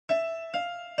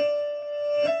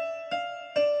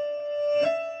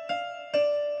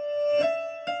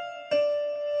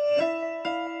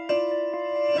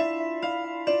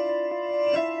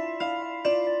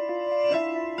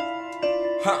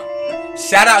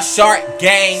Shout out Shark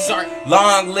Gang,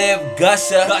 long live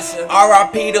Gusher.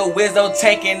 R.I.P. to Wizzo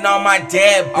taking on my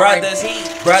dead brothers.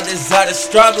 Brothers of the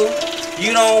struggle,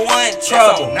 you don't want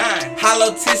trouble.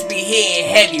 Hollow tips be hitting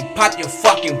heavy, pop your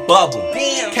fucking bubble.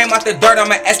 Came out the dirt on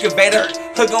my excavator,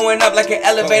 hood going up like an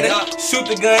elevator. Shoot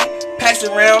the gun, pass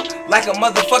it around like a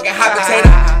motherfucking hot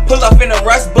potato. Pull up in a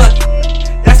rust bucket,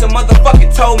 that's a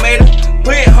motherfucking tomato.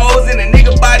 Putting holes in a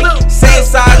nigga body, same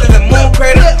size as a moon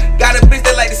crater. Got a bitch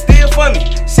that like to steal from me,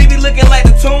 she be looking like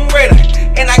the Tomb Raider.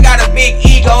 And I got a big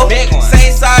ego,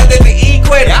 same size as the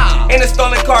equator. In a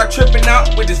stolen car tripping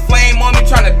out with this flame on me,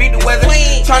 trying to beat the weather.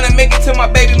 Trying to make it to my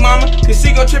baby mama, cause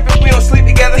she gon' trip if we don't sleep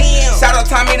together. Shout out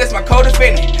Tommy, that's my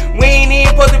co-defendant. We ain't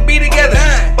even supposed to be together,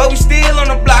 but we still on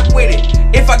the block with it.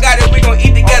 If I got it, we gon'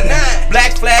 eat together.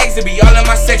 Black flags, it be all in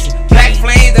my section. Black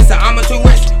flames, that's an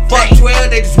Amaterasu. Fuck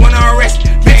 12, they just wanna arrest.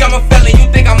 Bitch, I'm a felon, you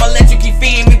think I'ma let you keep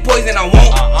feeding me poison? I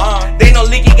won't. They know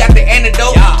Leaky got the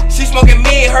antidote. She smoking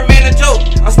me, her man a joke.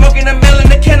 I'm smoking a melon,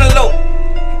 the cantaloupe.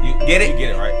 You get it? You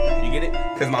get it, right? You get it?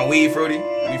 Cause my weed fruity.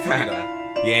 We fruity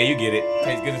though. Yeah, you get it.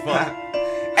 Tastes good as fuck.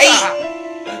 Hey!